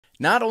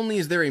Not only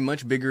is there a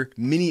much bigger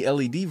mini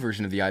LED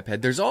version of the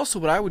iPad, there's also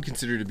what I would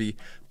consider to be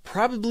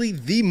probably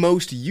the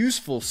most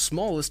useful,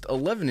 smallest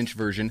 11-inch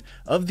version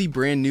of the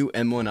brand new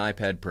M1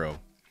 iPad Pro.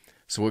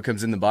 So what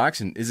comes in the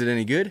box, and is it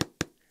any good?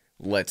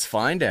 Let's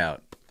find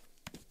out.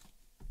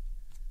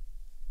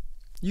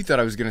 You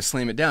thought I was going to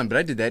slam it down, but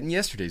I did that in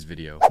yesterday's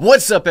video.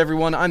 What's up,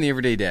 everyone? I'm the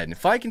Everyday Dad, and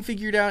if I can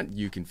figure it out,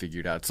 you can figure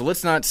it out. So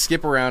let's not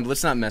skip around,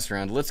 let's not mess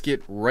around, let's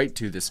get right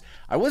to this.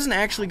 I wasn't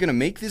actually going to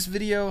make this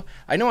video.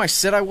 I know I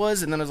said I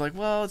was, and then I was like,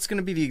 well, it's going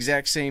to be the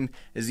exact same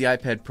as the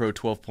iPad Pro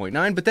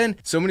 12.9, but then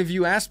so many of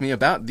you asked me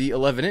about the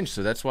 11-inch,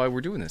 so that's why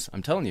we're doing this.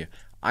 I'm telling you,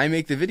 I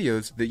make the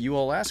videos that you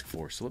all ask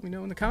for, so let me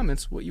know in the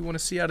comments what you want to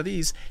see out of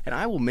these, and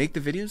I will make the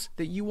videos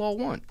that you all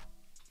want.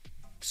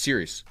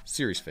 Serious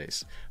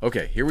face.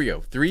 Okay, here we go.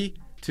 3,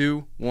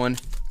 2, 1.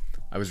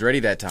 I was ready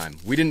that time.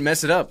 We didn't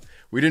mess it up.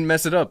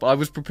 I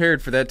was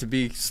prepared for that to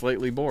be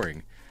slightly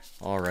boring.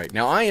 Alright,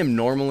 now I am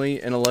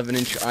normally an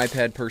 11-inch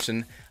iPad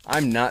person.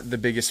 I'm not the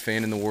biggest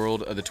fan in the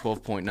world of the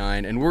 12.9,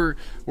 and we're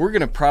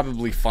going to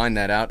probably find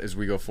that out as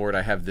we go forward.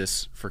 I have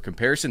this for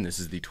comparison. This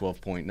is the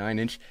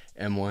 12.9-inch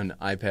M1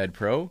 iPad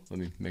Pro. Let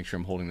me make sure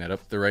I'm holding that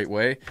up the right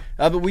way.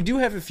 But we do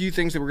have a few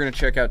things that we're going to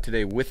check out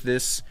today with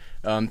this,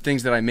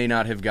 things that I may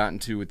not have gotten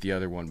to with the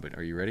other one, but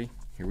are you ready?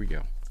 Here we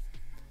go.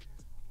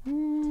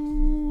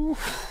 Ooh.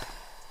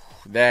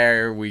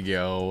 There we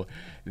go.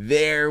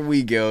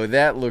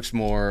 That looks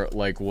more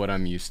like what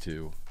I'm used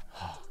to.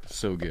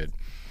 So good.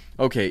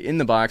 Okay, in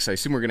the box, I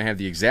assume we're going to have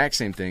the exact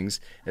same things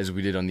as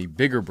we did on the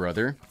bigger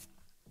brother.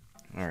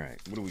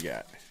 Alright, what do we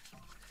got?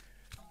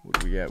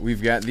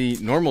 We've got the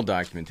normal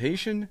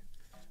documentation,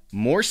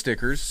 more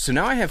stickers. So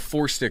now I have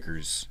 4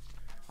 stickers.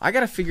 I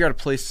got to figure out a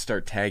place to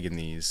start tagging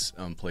these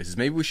places.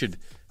 Maybe we should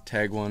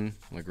tag one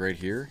like right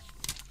here.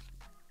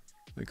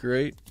 Like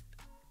right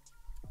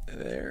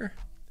there.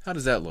 How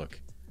does that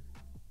look?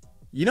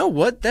 You know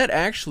what? That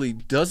actually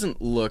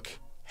doesn't look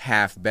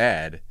half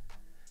bad.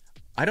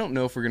 I don't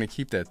know if we're going to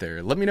keep that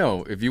there. Let me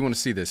know if you want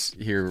to see this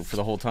here for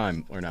the whole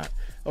time or not.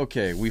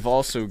 Okay, we've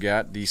also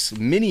got these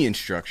mini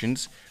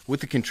instructions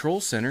with the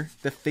control center,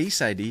 the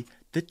Face ID,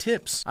 the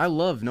tips. I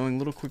love knowing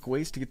little quick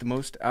ways to get the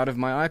most out of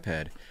my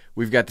iPad.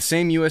 We've got the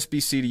same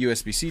USB-C to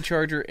USB-C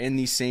charger and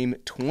the same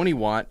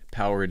 20-watt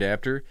power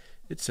adapter.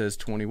 It says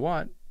 20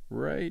 watt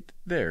right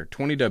there,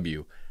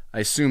 20W. I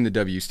assume the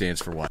W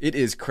stands for what? It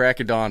is crack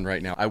of dawn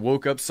right now. I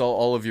woke up, saw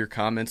all of your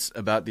comments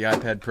about the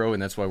iPad Pro,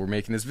 and that's why we're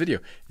making this video.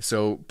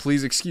 So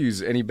please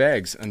excuse any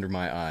bags under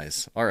my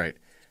eyes. Alright,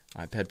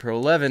 iPad Pro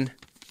 11.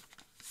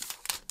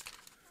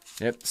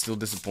 Yep, still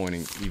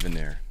disappointing even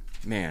there.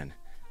 Man,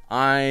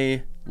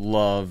 I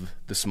love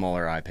the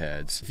smaller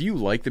iPads. If you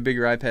like the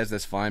bigger iPads,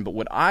 that's fine, but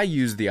what I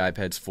use the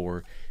iPads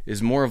for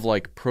is more of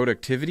like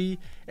productivity,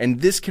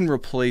 and this can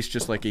replace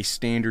just like a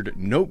standard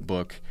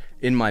notebook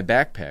in my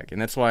backpack,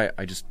 and that's why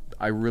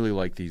I really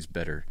like these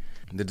better.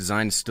 The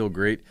design is still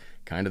great,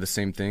 kind of the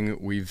same thing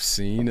we've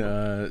seen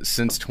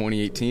since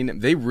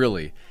 2018.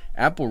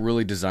 Apple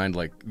really designed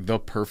like the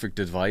perfect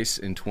device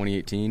in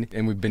 2018,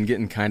 and we've been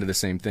getting kind of the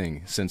same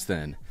thing since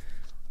then.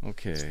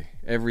 Okay,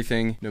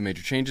 everything, no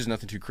major changes,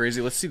 nothing too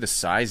crazy. Let's see the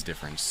size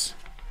difference.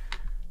 I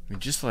mean,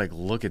 just like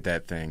look at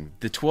that thing.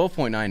 The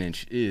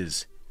 12.9-inch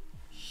is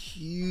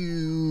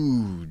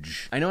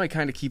huge. I know I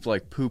kind of keep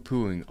like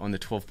poo-pooing on the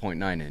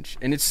 12.9-inch,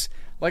 and it's,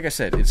 like I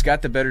said, it's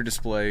got the better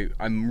display.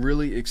 I'm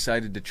really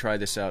excited to try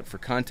this out for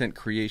content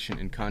creation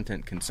and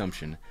content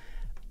consumption.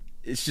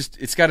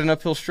 It's got an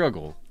uphill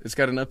struggle. It's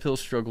got an uphill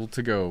struggle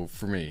to go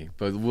for me,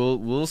 but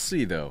we'll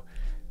see though.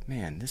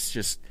 Man,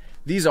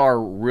 these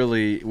are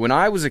really, when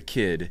I was a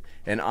kid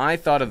and I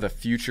thought of the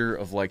future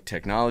of like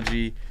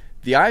technology,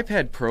 the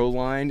iPad Pro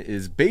line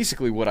is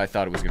basically what I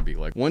thought it was going to be,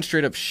 like one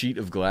straight up sheet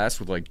of glass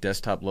with like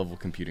desktop level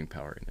computing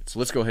power in it. So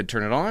let's go ahead and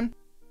turn it on.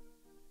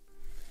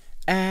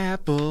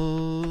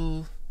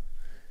 Apple.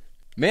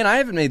 Man, I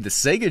haven't made the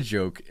Sega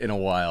joke in a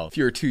while. If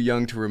you're too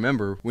young to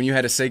remember, when you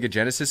had a Sega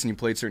Genesis and you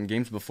played certain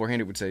games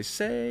beforehand, it would say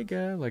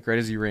Sega, like right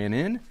as you ran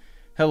in.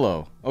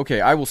 Hello. Okay,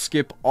 I will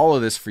skip all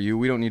of this for you.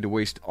 We don't need to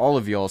waste all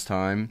of y'all's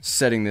time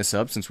setting this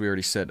up since we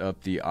already set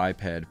up the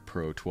iPad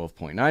Pro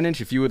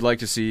 12.9-inch. If you would like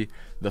to see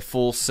the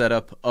full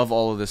setup of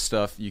all of this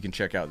stuff, you can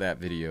check out that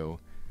video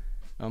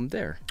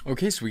there.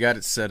 Okay, so we got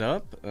it set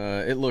up.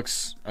 It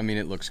looks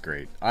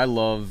great. I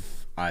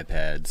love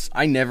iPads.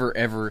 I never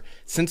ever,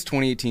 since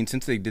 2018,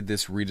 since they did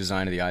this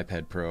redesign of the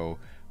iPad Pro,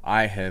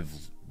 I have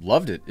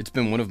loved it. It's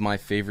been one of my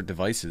favorite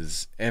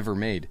devices ever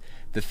made.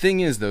 The thing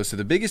is though, so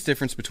the biggest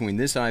difference between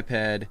this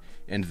iPad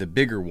and the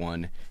bigger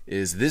one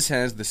is this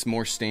has this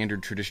more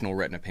standard traditional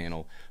Retina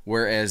panel,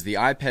 whereas the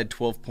iPad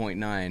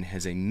 12.9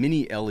 has a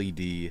mini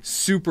LED,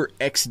 super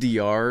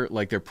XDR,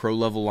 like their pro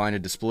level line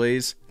of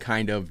displays,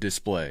 kind of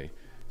display.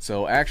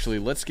 So actually,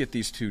 let's get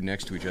these two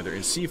next to each other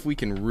and see if we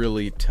can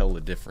really tell the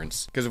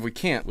difference. Because if we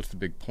can't, what's the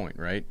big point,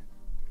 right?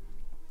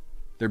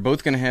 They're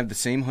both going to have the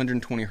same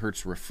 120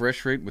 Hz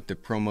refresh rate with the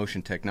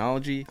ProMotion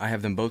technology. I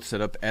have them both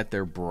set up at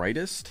their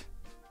brightest.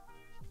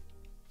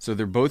 So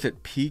they're both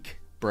at peak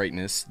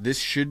brightness. This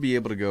should be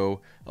able to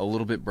go a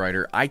little bit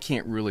brighter. I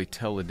can't really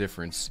tell the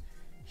difference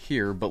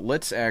here, but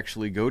let's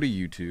actually go to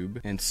YouTube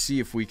and see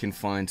if we can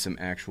find some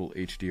actual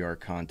HDR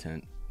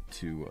content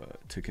to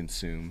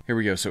consume. Here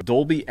we go. So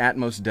Dolby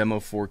Atmos Demo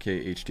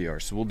 4K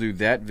HDR. So we'll do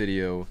that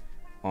video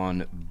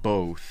on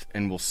both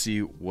and we'll see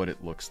what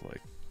it looks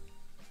like.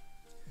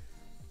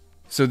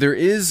 So there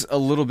is a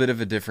little bit of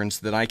a difference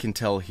that I can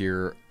tell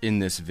here in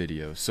this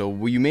video.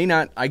 So you may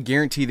not, I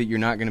guarantee that you're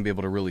not going to be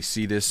able to really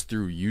see this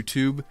through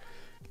YouTube,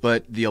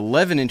 but the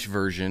 11-inch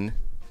version,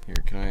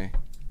 here,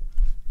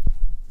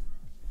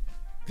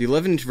 the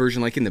 11-inch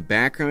version, like in the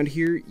background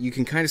here, you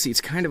can kind of see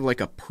it's kind of like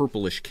a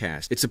purplish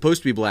cast. It's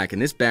supposed to be black,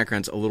 and this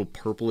background's a little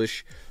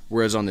purplish,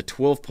 whereas on the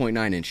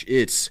 12.9-inch,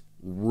 it's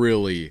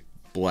really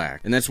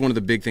black. And that's one of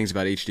the big things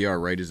about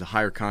HDR, right, is the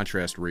higher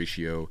contrast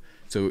ratio.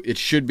 So it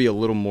should be a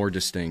little more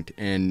distinct.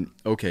 And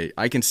okay,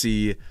 I can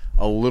see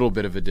a little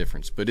bit of a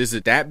difference, but is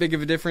it that big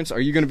of a difference? Are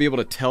you going to be able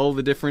to tell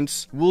the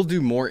difference? We'll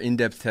do more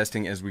in-depth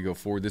testing as we go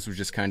forward. This was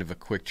just kind of a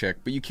quick check,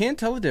 but you can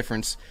tell the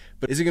difference.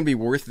 But is it going to be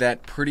worth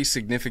that pretty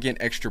significant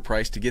extra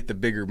price to get the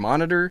bigger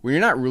monitor? Well, you're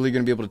not really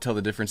going to be able to tell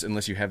the difference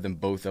unless you have them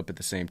both up at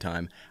the same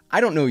time.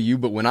 I don't know you,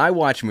 but when I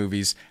watch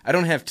movies, I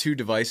don't have two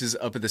devices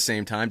up at the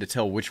same time to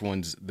tell which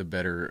one's the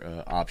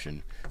better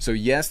option. So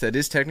yes, that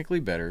is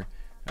technically better.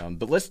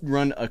 But let's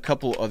run a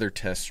couple other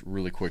tests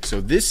really quick.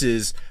 So this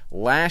is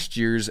last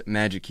year's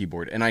Magic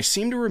Keyboard, and I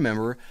seem to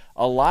remember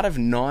a lot of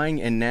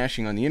gnawing and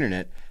gnashing on the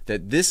internet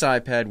that this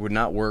iPad would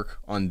not work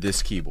on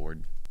this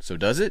keyboard. So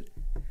does it?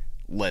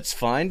 Let's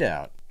find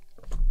out.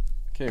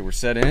 Okay, we're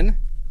set in.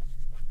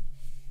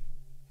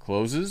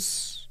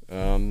 Closes.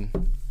 Does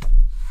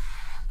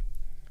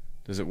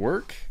it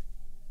work?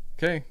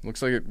 Okay,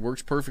 looks like it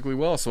works perfectly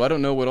well. So I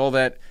don't know what all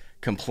that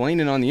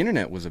complaining on the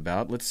internet was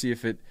about. Let's see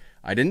if it...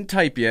 I didn't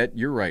type yet.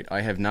 You're right.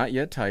 I have not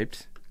yet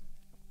typed.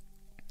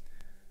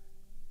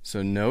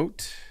 So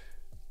note,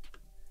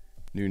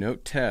 new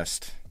note,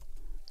 test.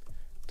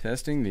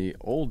 Testing the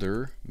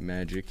older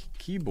Magic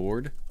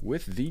Keyboard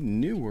with the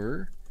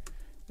newer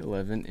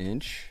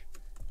 11-inch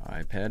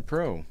iPad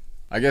Pro.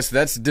 I guess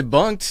that's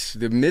debunked.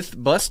 The myth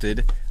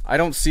busted. I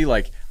don't see,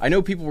 like, I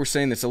know people were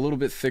saying it's a little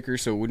bit thicker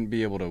so it wouldn't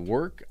be able to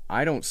work.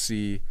 I don't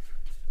see,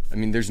 I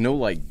mean, there's no,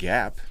 like,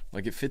 gap.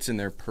 Like, it fits in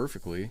there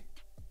perfectly.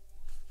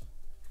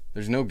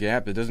 There's no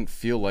gap. It doesn't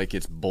feel like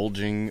it's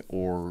bulging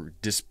or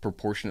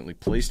disproportionately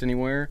placed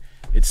anywhere.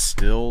 It's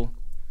still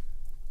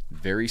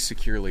very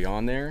securely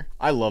on there.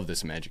 I love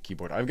this Magic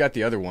Keyboard. I've got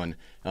the other one.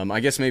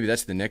 I guess maybe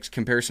that's the next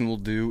comparison we'll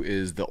do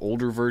is the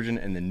older version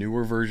and the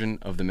newer version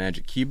of the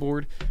Magic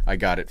Keyboard. I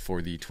got it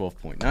for the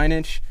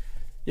 12.9-inch.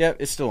 Yeah,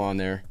 it's still on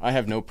there. I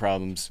have no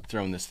problems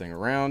throwing this thing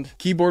around.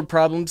 Keyboard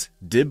problems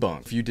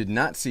debunked. If you did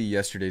not see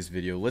yesterday's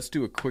video, let's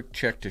do a quick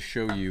check to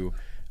show you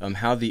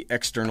how the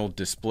external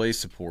display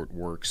support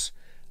works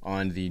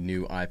on the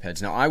new iPads.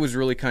 Now, I was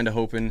really kind of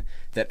hoping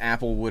that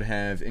Apple would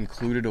have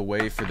included a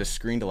way for the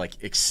screen to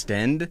like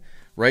extend,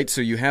 right?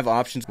 So you have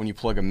options when you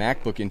plug a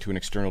MacBook into an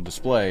external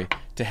display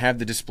to have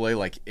the display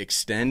like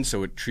extend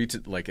so it treats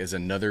it like as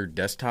another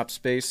desktop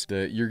space.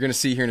 You're going to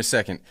see here in a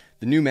second,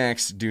 the new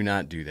Macs do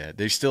not do that.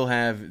 They still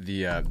have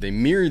the, they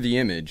mirror the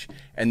image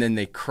and then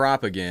they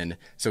crop again.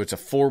 So it's a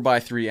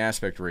 4:3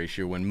 aspect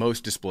ratio when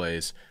most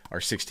displays are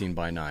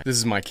 16:9. This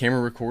is my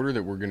camera recorder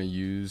that we're going to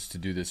use to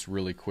do this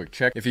really quick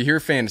check. If you hear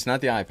a fan, it's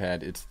not the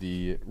iPad, it's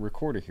the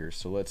recorder here.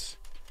 So let's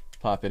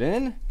pop it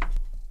in.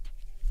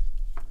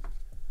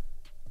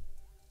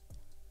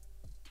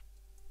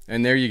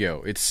 And there you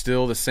go. It's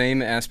still the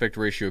same aspect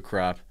ratio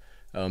crop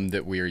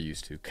that we are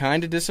used to.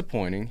 Kind of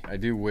disappointing. I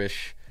do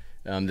wish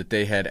that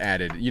they had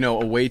added, you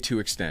know, a way to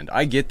extend.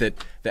 I get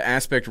that the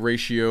aspect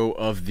ratio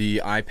of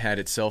the iPad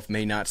itself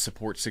may not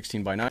support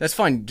 16:9. That's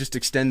fine. Just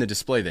extend the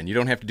display then. You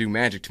don't have to do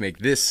magic to make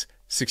this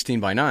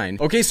 16:9.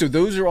 Okay, so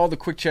those are all the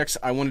quick checks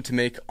I wanted to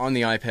make on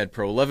the iPad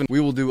Pro 11. We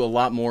will do a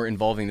lot more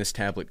involving this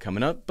tablet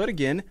coming up, but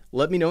again,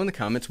 let me know in the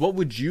comments, what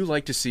would you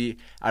like to see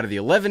out of the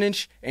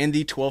 11-inch and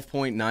the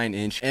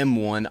 12.9-inch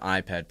M1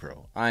 iPad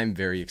Pro? I'm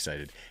very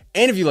excited.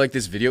 And if you like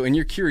this video and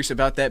you're curious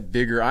about that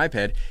bigger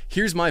iPad,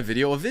 here's my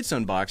video of its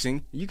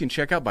unboxing you can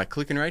check out by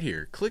clicking right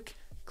here. Click,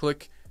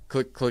 click,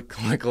 click, click,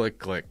 click, click,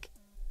 click.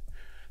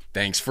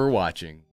 Thanks for watching.